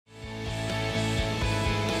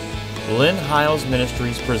Lynn Hiles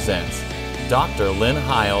Ministries presents Dr. Lynn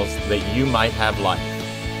Hiles, that you might have life.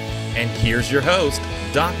 And here's your host,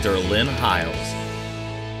 Dr. Lynn Hiles.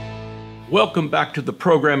 Welcome back to the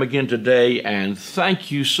program again today, and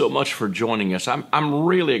thank you so much for joining us. I'm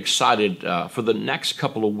really excited for the next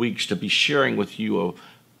couple of weeks to be sharing with you a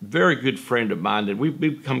very good friend of mine that we've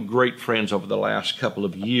become great friends over the last couple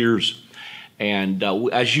of years. And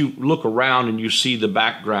as you look around and you see the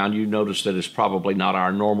background, you notice that it's probably not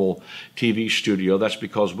our normal TV studio. That's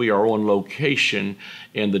because we are on location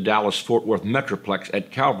in the Dallas-Fort Worth Metroplex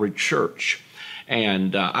at Calvary Church.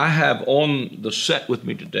 And I have on the set with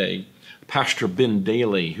me today Pastor Ben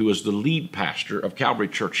Dailey, who is the lead pastor of Calvary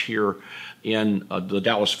Church here in the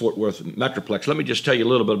Dallas-Fort Worth Metroplex. Let me just tell you a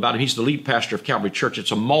little bit about him. He's the lead pastor of Calvary Church.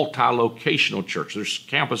 It's a multi-locational church. There's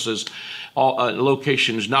campuses,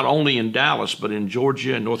 locations not only in Dallas, but in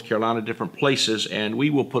Georgia and North Carolina, different places. And we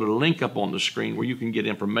will put a link up on the screen where you can get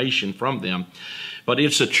information from them. But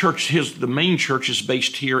it's a church, the main church is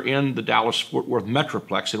based here in the Dallas-Fort Worth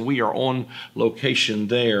Metroplex, and we are on location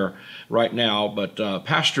there right now. But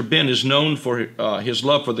Pastor Ben is known for his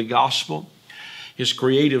love for the gospel, his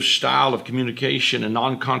creative style of communication and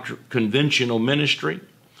non-conventional ministry.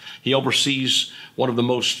 He oversees one of the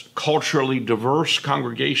most culturally diverse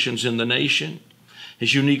congregations in the nation.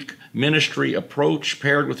 His unique ministry approach,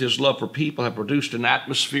 paired with his love for people, have produced an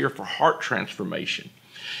atmosphere for heart transformation.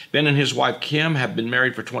 Ben and his wife, Kim, have been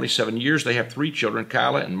married for 27 years. They have 3 children,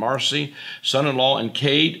 Kyla and Marcy, son-in-law, and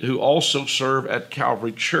Cade, who also serve at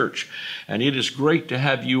Calvary Church. And it is great to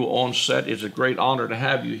have you on set. It's a great honor to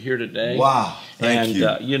have you here today. Wow, thank you.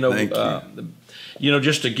 You know,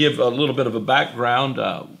 just to give a little bit of a background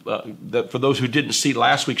for those who didn't see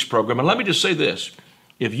last week's program, and let me just say this.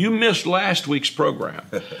 If you missed last week's program,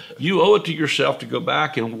 you owe it to yourself to go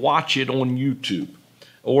back and watch it on YouTube,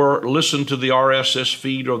 or listen to the RSS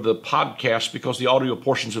feed or the podcast, because the audio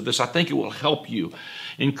portions of this, I think it will help you.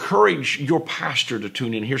 Encourage your pastor to tune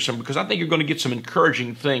in and hear some, because I think you're going to get some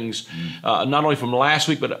encouraging things, not only from last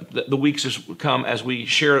week, but the weeks as come as we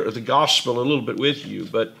share the gospel a little bit with you.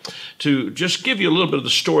 But to just give you a little bit of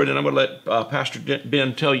the story, and I'm going to let Pastor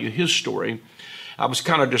Ben tell you his story. I was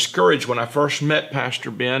kind of discouraged when I first met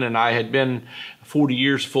Pastor Ben, and I had been 40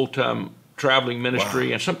 years full-time traveling ministry.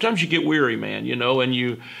 Wow. And sometimes you get weary, man, you know, and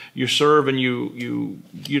you serve, and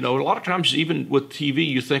you know, a lot of times even with TV,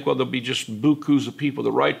 you think, well, there'll be just bukus of people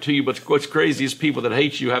that write to you, but what's crazy is people that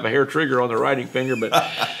hate you have a hair trigger on their writing finger, but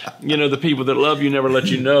you know, the people that love you never let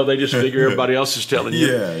you know. They just figure everybody else is telling you.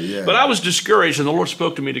 Yeah. But I was discouraged, and the Lord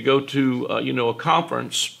spoke to me to go to, you know, a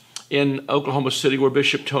conference in Oklahoma City where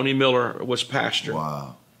Bishop Tony Miller was pastor.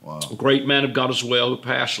 Wow. A great man of God as well, who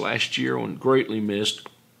passed last year and greatly missed.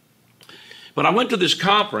 But I went to this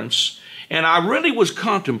conference, and I really was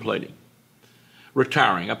contemplating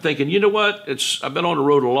retiring. I'm thinking, you know what? I've been on the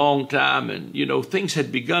road a long time, and, you know, things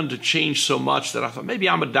had begun to change so much that I thought, maybe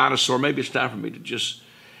I'm a dinosaur. Maybe it's time for me to just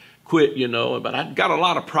quit, you know. But I got a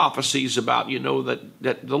lot of prophecies about, you know, that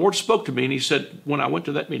the Lord spoke to me, and he said, when I went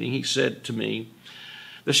to that meeting, he said to me,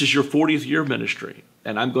 this is your 40th year of ministry,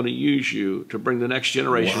 and I'm going to use you to bring the next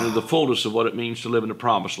generation into the fullness of what it means to live in the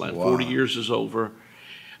promised land. 40 years is over.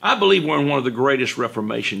 I believe we're in one of the greatest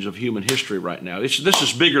reformations of human history right now. This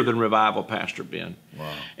is bigger than revival, Pastor Ben.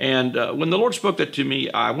 Wow. And when the Lord spoke that to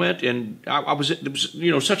me, I went, and it was,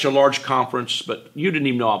 you know, such a large conference, but you didn't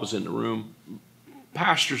even know I was in the room.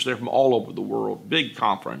 Pastors there from all over the world, big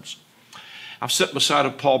conference. I've sat beside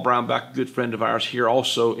of Paul Brownback, a good friend of ours here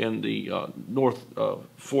also in the North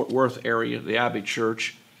Fort Worth area, the Abbey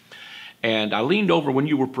Church. And I leaned over when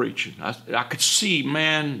you were preaching. I could see,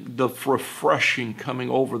 man, the refreshing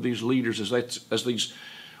coming over these leaders as these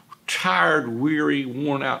tired, weary,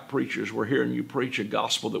 worn-out preachers were hearing you preach a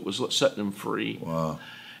gospel that was setting them free. Wow.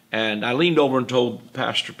 And I leaned over and told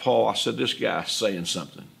Pastor Paul, I said, this guy's saying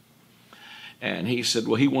something. And he said,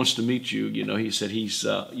 well, he wants to meet you. You know, he said he's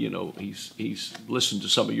listened to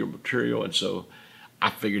some of your material. And so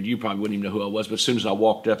I figured you probably wouldn't even know who I was. But as soon as I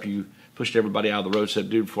walked up, you pushed everybody out of the road,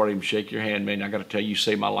 said, dude, before I even shake your hand, man, I got to tell you, you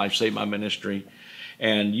saved my life, saved my ministry.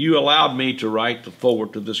 And you allowed me to write the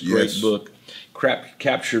foreword to this great book,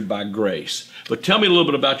 Captured by Grace. But tell me a little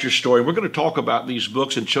bit about your story. We're going to talk about these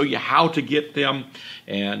books and show you how to get them.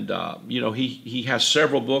 And, you know, he has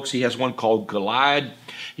several books. He has one called Collide.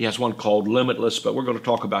 He has one called Limitless, but we're going to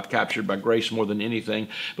talk about Captured by Grace more than anything.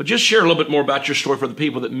 But just share a little bit more about your story for the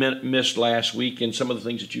people that missed last week, and some of the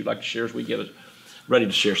things that you'd like to share as we get ready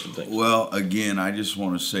to share some things. Well, again, I just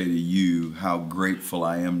want to say to you how grateful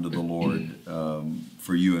I am to the Lord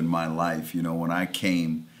for you in my life. You know, when I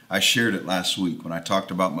came, I shared it last week when I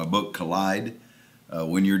talked about my book, Collide.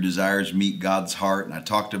 when your desires meet God's heart. And I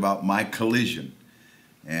talked about my collision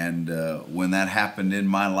and when that happened in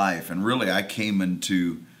my life. And really I came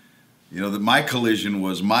into, that my collision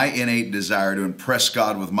was my innate desire to impress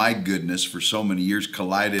God with my goodness for so many years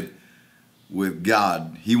collided with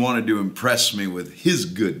God. He wanted to impress me with His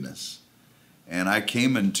goodness. And I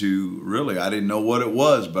came into, really, I didn't know what it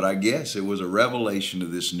was, but I guess it was a revelation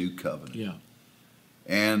of this new covenant. Yeah.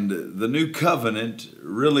 And the new covenant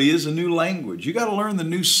really is a new language. You got to learn the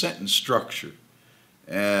new sentence structure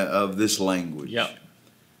of this language. Yeah.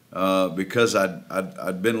 Because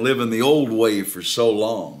I'd been living the old way for so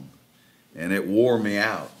long, and it wore me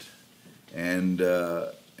out. And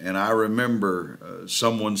I remember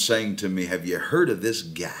someone saying to me, "Have you heard of this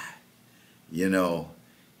guy?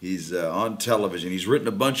 He's on television. He's written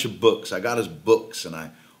a bunch of books. I got his books, and I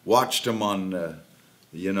watched him on,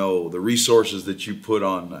 the resources that you put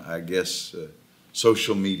on, I guess,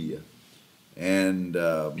 social media. And,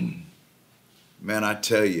 man, I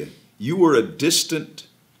tell you, you were a distant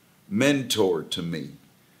mentor to me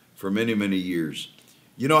for many, many years.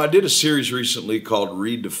 I did a series recently called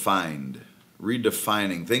Redefining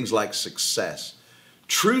things like success.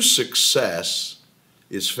 True success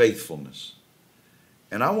is faithfulness.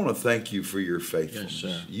 And I want to thank you for your faithfulness.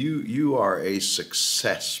 Yes, sir. You are a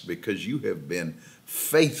success because you have been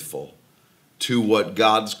faithful to what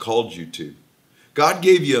God's called you to. God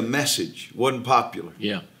gave you a message, wasn't popular.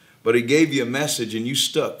 Yeah. But He gave you a message and you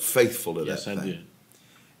stuck faithful to that thing. Yes, I did.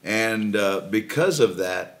 And because of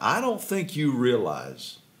that, I don't think you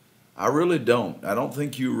realize, I really don't. I don't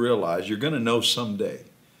think you realize, you're going to know someday,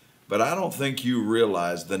 but I don't think you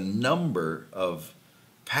realize the number of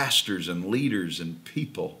pastors and leaders and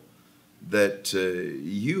people that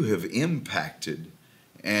you have impacted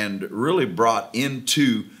and really brought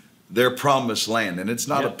into their promised land. And it's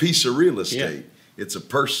not a piece of real estate. It's a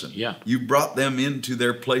person. Yeah. You brought them into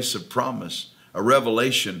their place of promise, a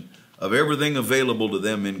revelation of everything available to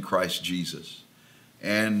them in Christ Jesus.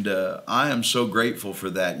 And I am so grateful for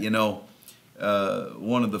that.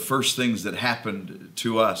 One of the first things that happened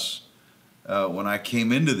to us when I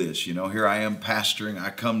came into this, here I am pastoring, I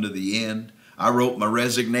come to the end, I wrote my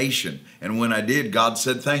resignation. And when I did, God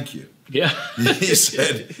said, thank you. Yeah. He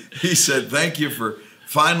said, thank you for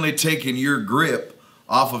finally taking your grip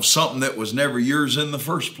off of something that was never yours in the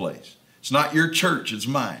first place. It's not your church, it's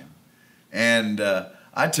mine. And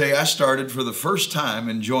I tell you, I started for the first time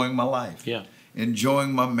enjoying my life. Yeah.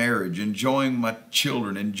 Enjoying my marriage, enjoying my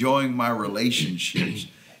children, enjoying my relationships,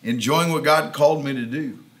 enjoying what God called me to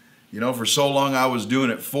do. For so long I was doing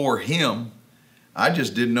it for Him. I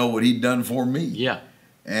just didn't know what He'd done for me. Yeah.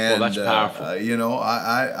 And well, that's powerful. I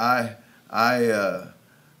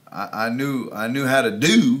knew how to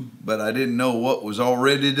do, but I didn't know what was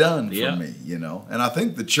already done for me. And I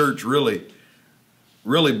think the church really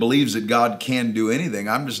believes that God can do anything.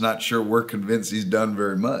 I'm just not sure we're convinced He's done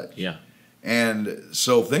very much. Yeah. And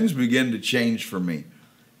so things began to change for me.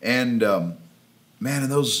 And man, in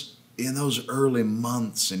those early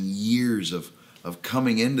months and years of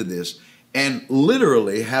coming into this and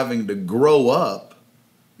literally having to grow up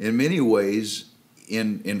in many ways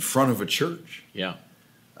in front of a church. Yeah.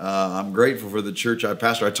 I'm grateful for the church I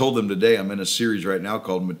pastor. I told them today, I'm in a series right now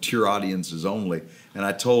called Mature Audiences Only. And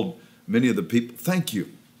I told many of the people, thank you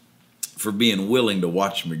for being willing to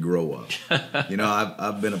watch me grow up.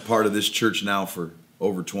 I've been a part of this church now for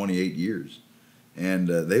over 28 years. And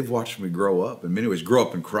they've watched me grow up in many ways, grow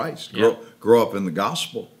up in Christ, grow up in the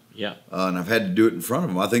gospel. Yeah. And I've had to do it in front of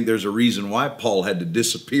them. I think there's a reason why Paul had to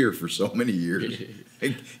disappear for so many years,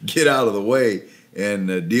 get out of the way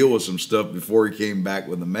and deal with some stuff before he came back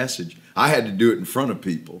with a message. I had to do it in front of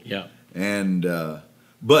people. Yeah. And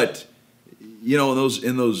but in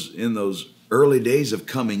those early days of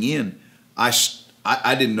coming in, I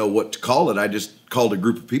didn't know what to call it. I just called a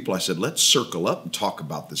group of people. I said, let's circle up and talk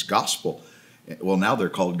about this gospel. Well, now they're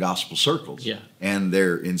called gospel circles. Yeah. And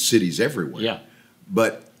they're in cities everywhere. Yeah.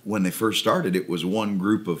 But when they first started, it was one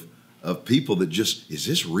group of people that just, is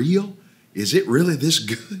this real? Is it really this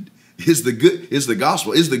good? Is the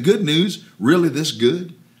gospel, is the good news really this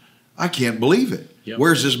good? I can't believe it. Yep.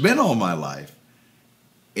 Where's this been all my life?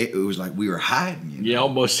 It was like we were hiding. You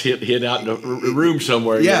almost hid out in a room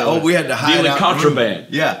somewhere. Yeah, we had to hide dealing out contraband.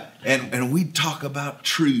 Yeah, and we'd talk about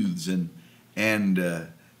truths and I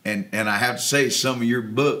have to say, some of your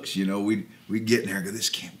books, we get in there and go, this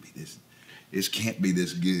can't be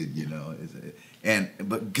this good,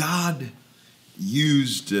 but God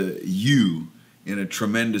used you in a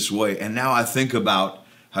tremendous way. And now I think about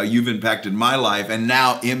how you've impacted my life and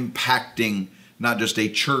now impacting not just a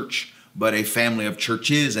church, but a family of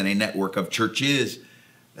churches and a network of churches.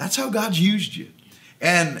 That's how God's used you.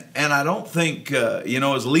 And I don't think,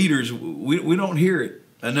 as leaders, we don't hear it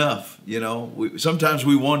enough. Sometimes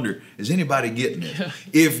we wonder, is anybody getting it?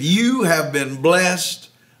 If you have been blessed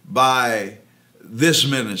by this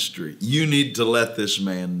ministry, you need to let this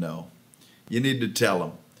man know. You need to tell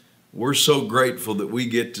him. We're so grateful that we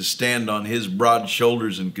get to stand on his broad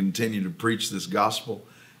shoulders and continue to preach this gospel.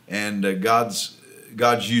 And God's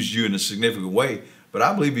used you in a significant way, but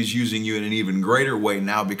I believe he's using you in an even greater way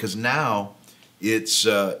now, because now it's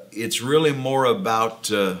really more about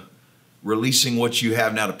releasing what you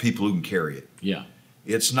have now to people who can carry it. Yeah.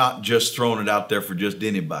 It's not just throwing it out there for just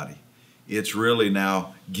anybody. It's really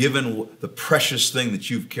now giving the precious thing that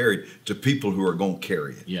you've carried to people who are going to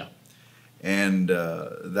carry it. Yeah. And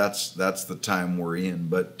that's the time we're in.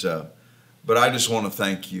 But I just want to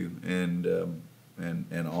thank you and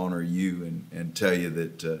honor you and tell you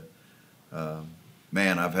that,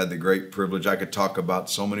 man, I've had the great privilege. I could talk about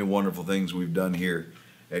so many wonderful things we've done here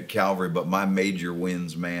at Calvary, but my major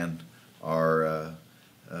wins, man, are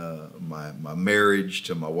my marriage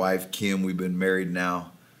to my wife, Kim. We've been married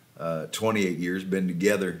now 28 years, been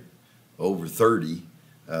together over 30.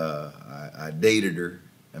 I dated her.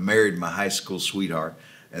 I married my high school sweetheart.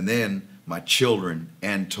 And then my children,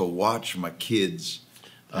 and to watch my kids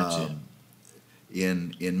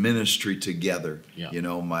in ministry together. Yeah.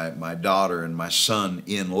 My daughter and my son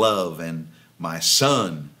in love, and my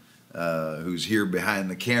son who's here behind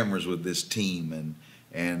the cameras with this team.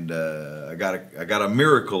 And I got a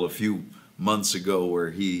miracle a few months ago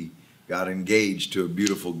where he got engaged to a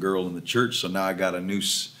beautiful girl in the church. So now I got a new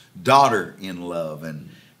daughter in love, and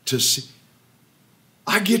to see,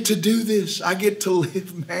 I get to do this. I get to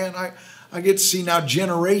live, man. I get to see now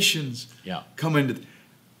generations come into.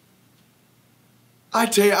 I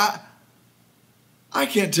tell you, I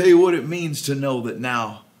can't tell you what it means to know that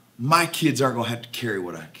now my kids aren't going to have to carry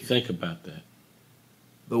what I carry. Think about that.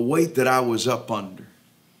 The weight that I was up under.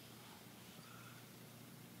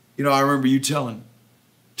 I remember you telling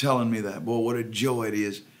me that. Boy, what a joy it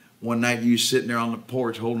is. One night you sitting there on the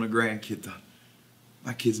porch holding a grandkid, thought,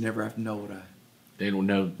 my kids never have to know what I. They will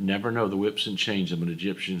never know the whips and chains of an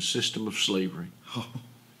Egyptian system of slavery. Oh,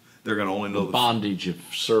 they're going to only know the bondage of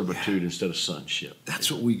servitude instead of sonship.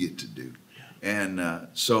 That's what we get to do. And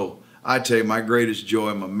so I tell you, my greatest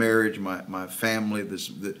joy, my marriage, my family,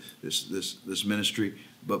 this ministry,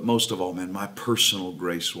 but most of all, man, my personal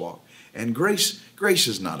grace walk. And grace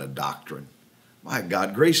is not a doctrine. My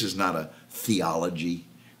God, grace is not a theology.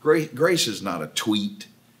 Grace is not a tweet.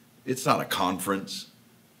 It's not a conference.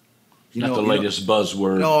 Not the latest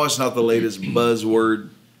buzzword. No, it's not the latest buzzword.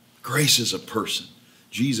 Grace is a person.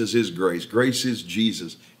 Jesus is grace. Grace is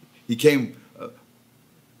Jesus. He came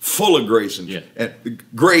full of grace, and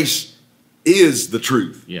grace is the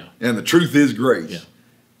truth. Yeah. And the truth is grace. Yeah.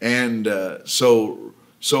 And so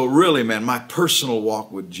really, man, my personal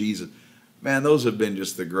walk with Jesus, man, those have been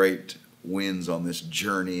just the great wins on this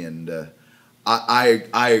journey. And I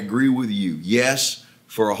agree with you. Yes,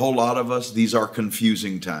 for a whole lot of us, these are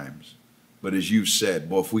confusing times. But as you said,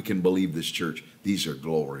 boy, if we can believe this church, these are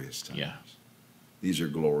glorious times. Yeah. These are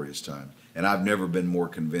glorious times. And I've never been more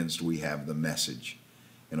convinced we have the message.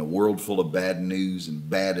 In a world full of bad news and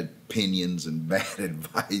bad opinions and bad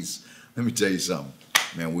advice, let me tell you something.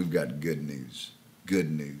 Man, we've got good news. Good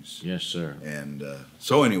news. Yes, sir. And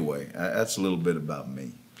so anyway, that's a little bit about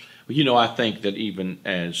me. Well, I think that even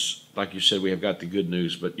as, like you said, we have got the good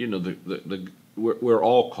news, but, we're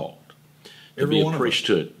all called to be a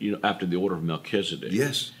priesthood, after the order of Melchizedek.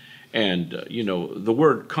 Yes. And, the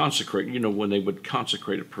word consecrate, when they would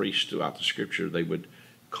consecrate a priest throughout the scripture, they would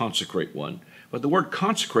consecrate one. But the word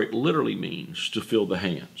consecrate literally means to fill the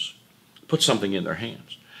hands, put something in their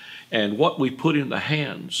hands. And what we put in the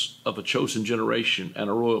hands of a chosen generation and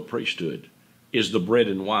a royal priesthood is the bread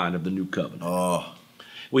and wine of the new covenant. Oh.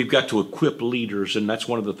 We've got to equip leaders, and that's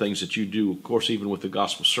one of the things that you do, of course, even with the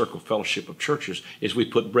Gospel Circle Fellowship of Churches, is we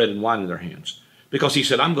put bread and wine in their hands. Because he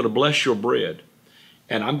said, I'm going to bless your bread,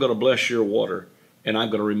 and I'm going to bless your water, and I'm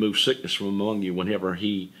going to remove sickness from among you whenever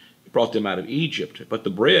he brought them out of Egypt. But the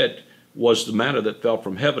bread was the manna that fell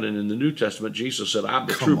from heaven, and in the New Testament, Jesus said, I'm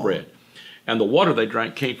the true bread. And the water they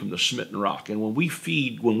drank came from the smitten rock. And when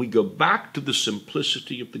we go back to the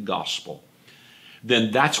simplicity of the gospel,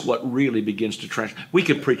 then that's what really begins to transform. We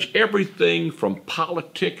can preach everything from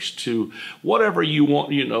politics to whatever you want,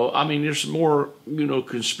 there's more,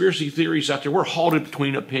 conspiracy theories out there. We're halted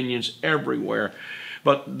between opinions everywhere.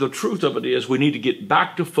 But the truth of it is we need to get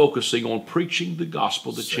back to focusing on preaching the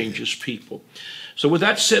gospel that changes people. So with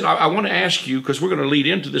that said, I want to ask you, because we're going to lead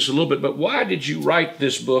into this a little bit, but why did you write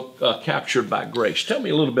this book, Captured by Grace? Tell me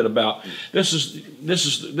a little bit about this. Is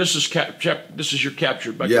your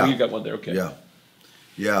Captured by Grace? You got one there, okay?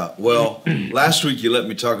 Yeah. Well, last week you let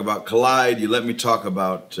me talk about Collide. You let me talk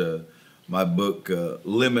about my book,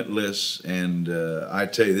 Limitless, and I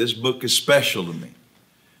tell you, this book is special to me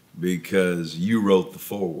because you wrote the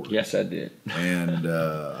foreword. Yes, I did. And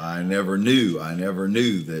I never knew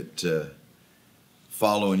that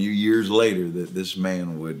following you years later that this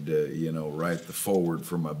man would, write the foreword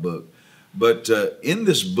for my book. But in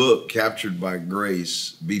this book, Captured by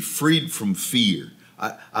Grace, be freed from fear.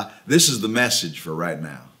 This is the message for right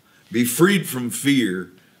now. Be freed from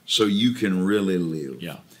fear so you can really live.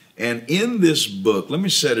 Yeah. And in this book, let me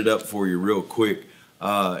set it up for you real quick.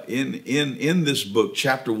 In this book,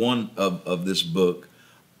 chapter 1 of this book,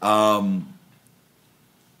 I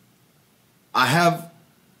have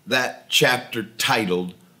that chapter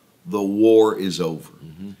titled, "The War is Over."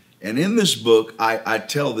 Mm-hmm. And in this book, I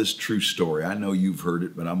tell this true story. I know you've heard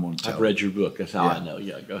it, but I'm going to tell it. I've read your book. That's how I know.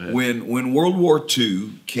 Yeah, go ahead. When World War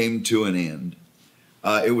II came to an end,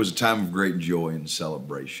 it was a time of great joy and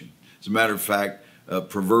celebration. As a matter of fact,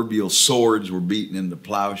 proverbial swords were beaten into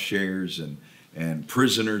plowshares, and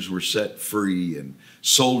prisoners were set free, and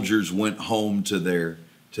soldiers went home to their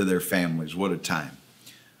families. What a time.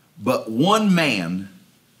 But one man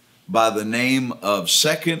by the name of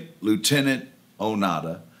Second Lieutenant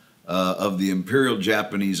Onada of the Imperial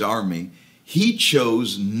Japanese Army, he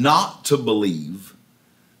chose not to believe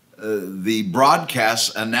the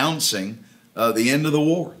broadcasts announcing the end of the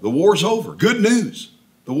war. The war's over. Good news.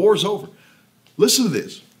 The war's over. Listen to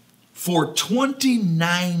this. For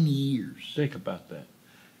 29 years, think about that,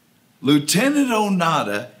 Lieutenant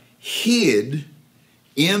Onada hid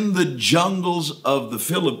in the jungles of the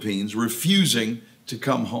Philippines, refusing to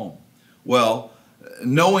come home. Well,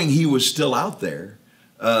 knowing he was still out there,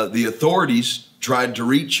 the authorities tried to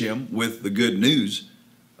reach him with the good news,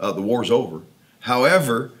 the war's over.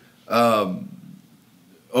 However,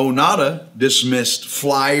 Onada dismissed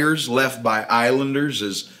flyers left by islanders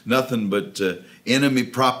as nothing but enemy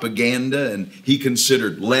propaganda, and he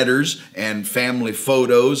considered letters and family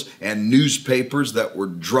photos and newspapers that were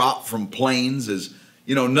dropped from planes as,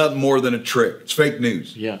 nothing more than a trick. It's fake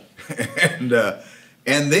news. Yeah.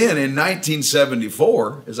 And then in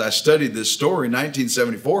 1974, as I studied this story,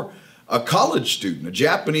 1974, a college student, a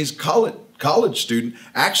Japanese college student,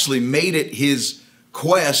 actually made it his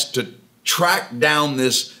quest to track down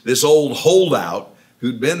this old holdout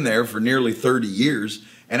who'd been there for nearly 30 years.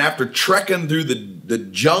 And after trekking through the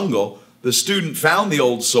jungle, the student found the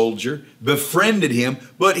old soldier, befriended him,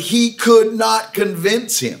 but he could not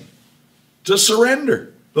convince him to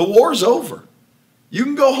surrender. The war's over. You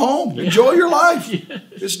can go home, enjoy your life.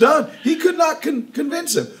 It's done. He could not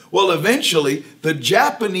convince him. Well, eventually, the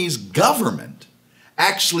Japanese government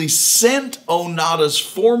actually sent Onada's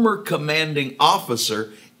former commanding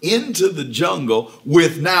officer into the jungle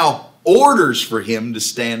with now orders for him to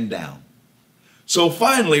stand down. So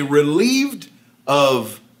finally, relieved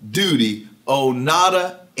of duty,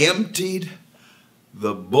 Onada emptied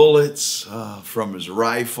the bullets from his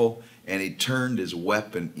rifle, and he turned his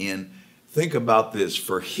weapon in. Think about this.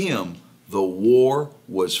 For him, the war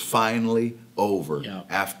was finally over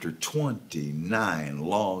after 29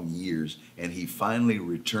 long years, and he finally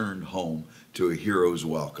returned home to a hero's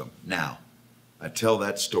welcome. Now, I tell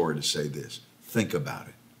that story to say this. Think about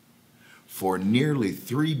it. For nearly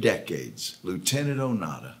 3 decades, Lieutenant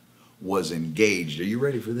Onada was engaged. Are you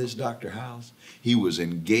ready for this, Dr. Hiles? He was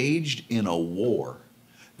engaged in a war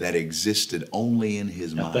that existed only in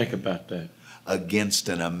his mind. Think about that. Against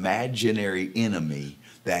an imaginary enemy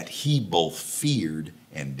that he both feared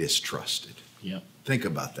and distrusted. Yep. Think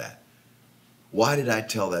about that. Why did I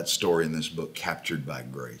tell that story in this book, Captured by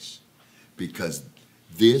Grace? Because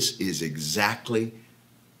this is exactly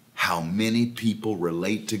how many people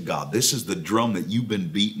relate to God. This is the drum that you've been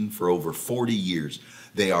beating for over 40 years.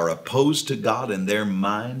 They are opposed to God in their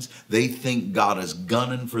minds. They think God is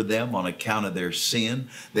gunning for them on account of their sin.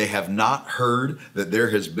 They have not heard that there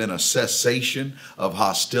has been a cessation of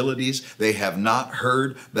hostilities. They have not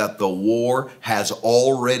heard that the war has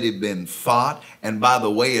already been fought. And by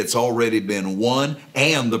the way, it's already been won,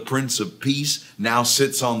 and the Prince of Peace now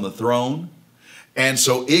sits on the throne. And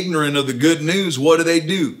so, ignorant of the good news, what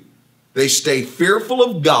do? They stay fearful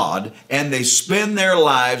of God, and they spend their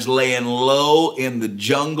lives laying low in the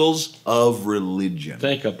jungles of religion.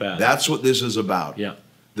 Think about it. That's what this is about. Yeah.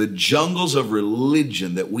 The jungles of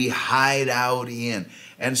religion that we hide out in.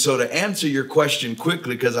 And so to answer your question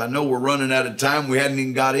quickly, because I know we're running out of time, we hadn't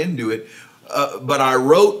even got into it, but I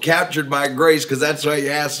wrote Captured by Grace because that's why you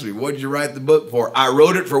asked me, what did you write the book for? I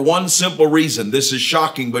wrote it for one simple reason. This is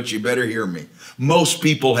shocking, but you better hear me. Most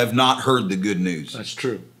people have not heard the good news. That's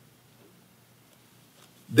true.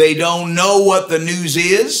 They don't know what the news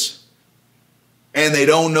is, and they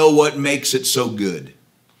don't know what makes it so good.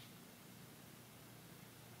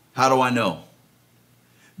 How do I know?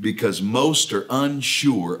 Because most are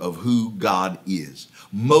unsure of who God is.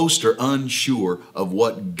 Most are unsure of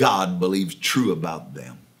what God believes true about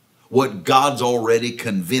them, what God's already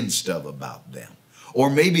convinced of about them. Or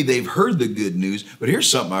maybe they've heard the good news, but here's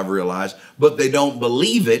something I've realized, but they don't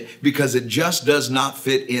believe it because it just does not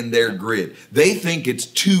fit in their grid. They think it's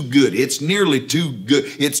too good. It's nearly too good.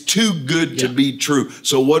 It's too good to be true.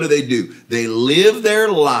 So what do? They live their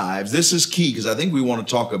lives. This is key because I think we want to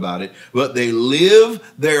talk about it, but they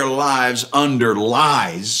live their lives under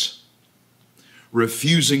lies,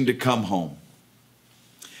 refusing to come home.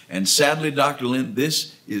 And sadly, Dr. Lynn,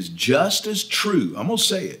 this is just as true. I'm going to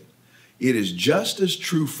say it. It is just as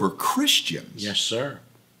true for Christians. Yes, sir.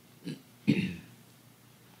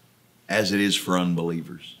 As it is for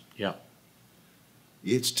unbelievers. Yeah.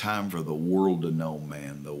 It's time for the world to know,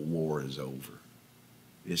 man, the war is over.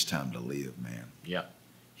 It's time to live, man. Yeah.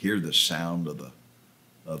 Hear the sound of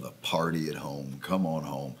the party at home. Come on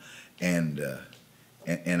home. And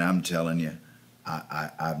I'm telling you,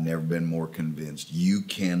 I've never been more convinced. You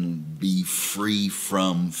can be free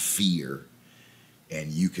from fear.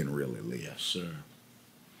 And you can really live. Yes, sir.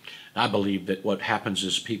 I believe that what happens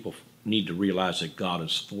is people need to realize that God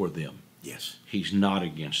is for them. Yes. He's not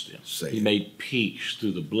against them. Say he it. made peace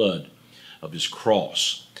through the blood of his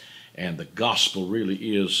cross. And the gospel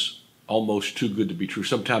really is almost too good to be true.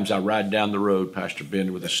 Sometimes I ride down the road, Pastor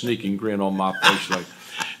Ben, with a sneaking grin on my face like,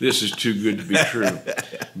 this is too good to be true.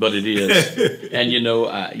 But it is. And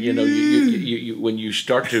when you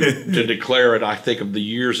start to declare it, I think of the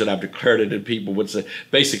years that I've declared it, and people would say,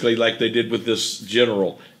 basically like they did with this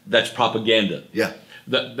general, that's propaganda. Yeah.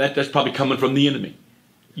 That's probably coming from the enemy.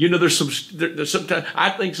 You know, there's sometimes I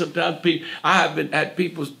think sometimes I have had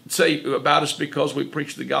people say about us because we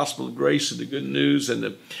preach the gospel of grace and the good news and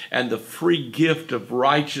the free gift of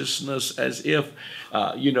righteousness as if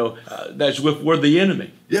we're the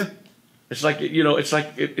enemy. Yeah. It's like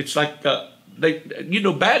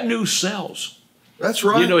bad news sells. That's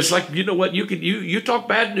right. It's like, what, you talk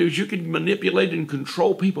bad news, you can manipulate and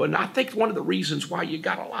control people. And I think one of the reasons why you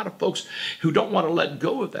got a lot of folks who don't want to let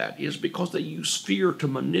go of that is because they use fear to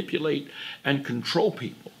manipulate and control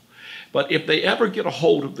people. But if they ever get a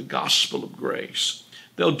hold of the gospel of grace,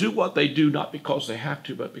 they'll do what they do, not because they have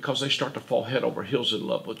to, but because they start to fall head over heels in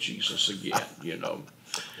love with Jesus again,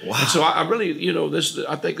 Wow. And so I really,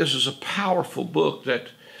 I think this is a powerful book that,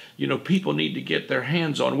 people need to get their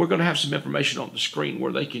hands on. We're going to have some information on the screen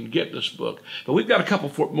where they can get this book. But we've got a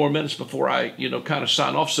couple more minutes before I, kind of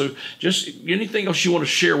sign off. So just anything else you want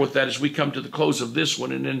to share with that as we come to the close of this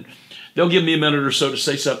one, and then they'll give me a minute or so to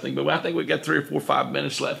say something. But I think we've got 3 or 4 or 5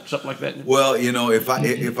 minutes left, something like that. Well, if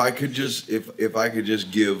I could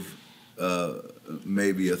just give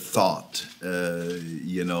maybe a thought, as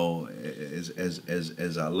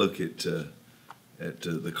I look at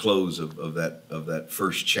the close of that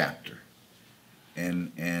first chapter,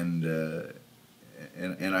 and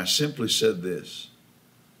I simply said this.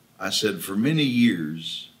 I said, for many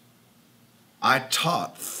years, I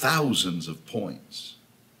taught thousands of points,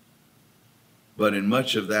 but in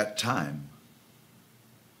much of that time,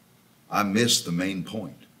 I missed the main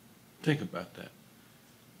point. Think about that.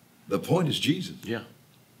 The point is Jesus. Yeah.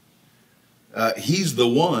 He's the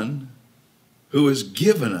one who has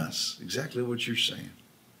given us exactly what you're saying.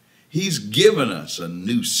 He's given us a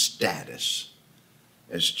new status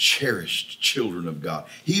as cherished children of God.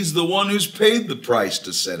 He's the one who's paid the price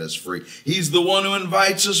to set us free. He's the one who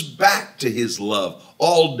invites us back to his love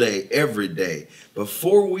all day, every day.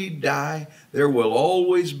 Before we die, there will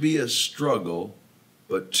always be a struggle,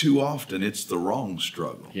 but too often it's the wrong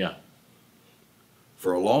struggle. Yeah.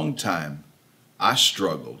 For a long time, I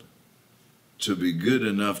struggled to be good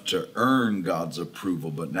enough to earn God's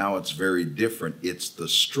approval, but now it's very different. It's the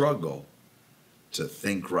struggle to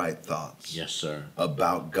think right thoughts. Yes, sir.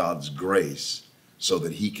 About God's grace so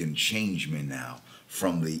that he can change me now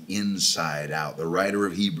from the inside out. The writer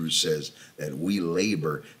of Hebrews says that we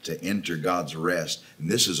labor to enter God's rest.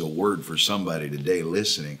 And this is a word for somebody today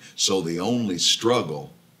listening. So the only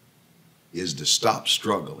struggle is to stop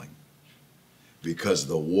struggling, because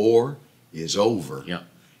the war is over. Yeah.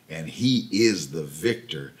 And he is the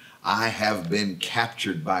victor. I have been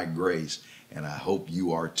captured by grace, and I hope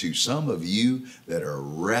you are too. Some of you that are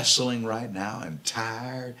wrestling right now and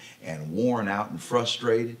tired and worn out and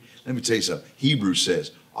frustrated, let me tell you something. Hebrews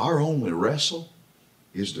says, our only wrestle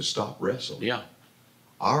is to stop wrestling. Yeah.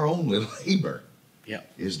 Our only labor Yeah.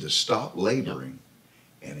 is to stop laboring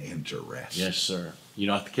and enter rest. Yes, sir. You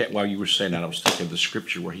know, while you were saying that, I was thinking of the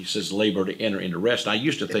scripture where he says labor to enter into rest. And I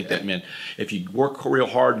used to think that meant if you work real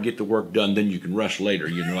hard and get the work done, then you can rest later,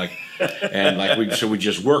 you know, we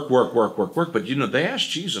just work. But, you know, they asked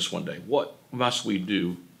Jesus one day, what must we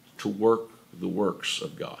do to work the works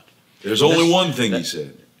of God? There's only one thing he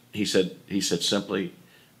said. He said simply,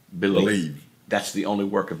 believe. That's the only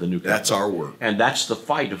work of the new covenant. That's our work. And that's the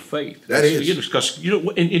fight of faith. That is. Because, you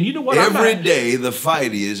know, and you know what? Every day the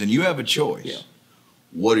fight is, and you have a choice. Yeah.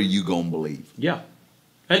 What are you going to believe? Yeah.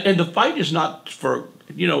 And the fight is not for,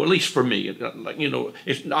 you know, at least for me, you know,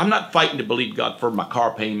 I'm not fighting to believe God for my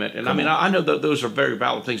car payment. And I know that those are very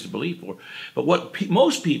valid things to believe for. But what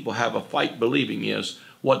most people have a fight believing is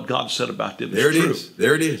what God said about them is true.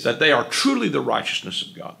 There it is. That they are truly the righteousness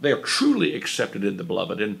of God. They are truly accepted in the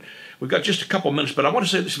beloved. And we've got just a couple minutes, but I want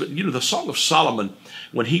to say this. You know, the Song of Solomon,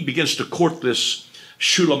 when he begins to court this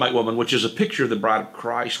Shulamite woman, which is a picture of the bride of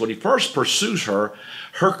Christ, when he first pursues her,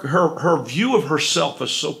 her view of herself is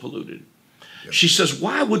so polluted. Yep. She says,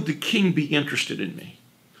 why would the king be interested in me?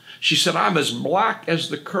 She said, I'm as black as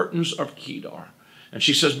the curtains of Kedar. And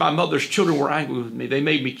she says, my mother's children were angry with me. They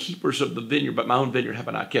made me keepers of the vineyard, but my own vineyard have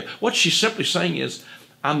I not kept. What she's simply saying is,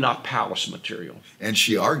 I'm not palace material. And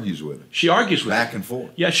she argues with him. She argues with him. Back and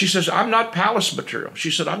forth. Yeah, she says, I'm not palace material.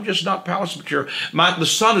 She said, I'm just not palace material. The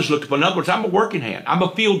son is looked upon. In other words, I'm a working hand. I'm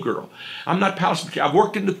a field girl. I'm not palace material. I've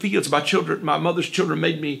worked in the fields. My mother's children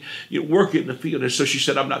made me work in the field. And so she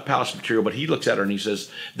said, I'm not palace material. But he looks at her and he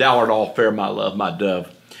says, thou art all fair, my love, my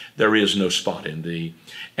dove. There is no spot in thee.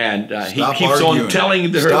 And he keeps on telling her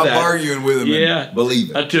that. Stop arguing with him and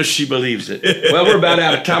believe it. Until she believes it. Well, we're about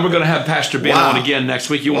out of time. We're going to have Pastor Ben on again next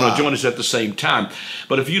week. You want to join us at the same time.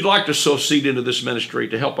 But if you'd like to sow seed into this ministry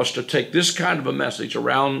to help us to take this kind of a message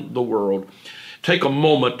around the world, take a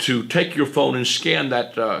moment to take your phone and scan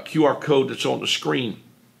that QR code that's on the screen.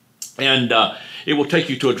 And it will take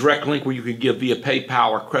you to a direct link where you can give via PayPal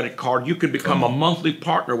or credit card. You could become a monthly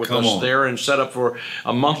partner with us there and set up for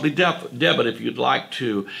a monthly debit if you'd like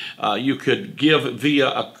to. You could give via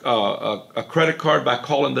a credit card by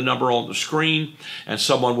calling the number on the screen, and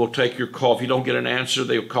someone will take your call. If you don't get an answer,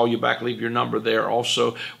 they'll call you back, leave your number there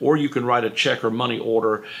also. Or you can write a check or money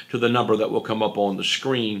order to the number that will come up on the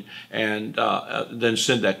screen and then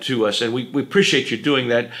send that to us. And we appreciate you doing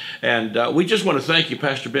that. And we just want to thank you,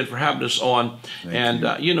 Pastor Ben, for having us on.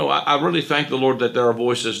 You know, I really thank the Lord that there are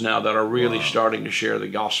voices now that are really starting to share the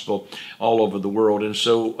gospel all over the world. And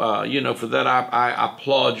so, you know, for that, I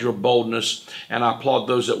applaud your boldness, and I applaud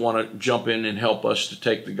those that want to jump in and help us to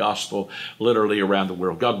take the gospel literally around the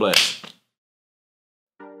world. God bless.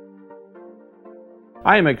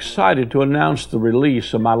 I am excited to announce the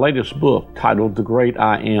release of my latest book titled The Great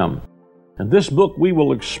I Am. In this book, we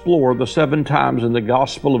will explore the 7 times in the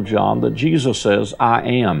Gospel of John that Jesus says, I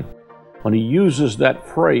am. When he uses that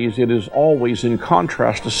phrase, it is always in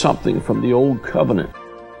contrast to something from the Old Covenant.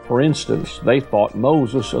 For instance, they thought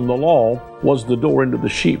Moses and the law was the door into the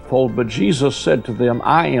sheepfold, but Jesus said to them,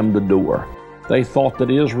 I am the door. They thought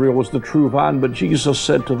that Israel was the true vine, but Jesus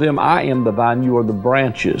said to them, I am the vine, you are the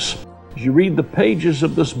branches. As you read the pages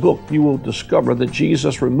of this book, you will discover that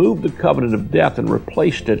Jesus removed the covenant of death and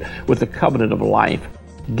replaced it with the covenant of life.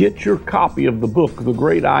 Get your copy of the book, The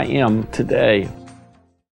Great I Am, today.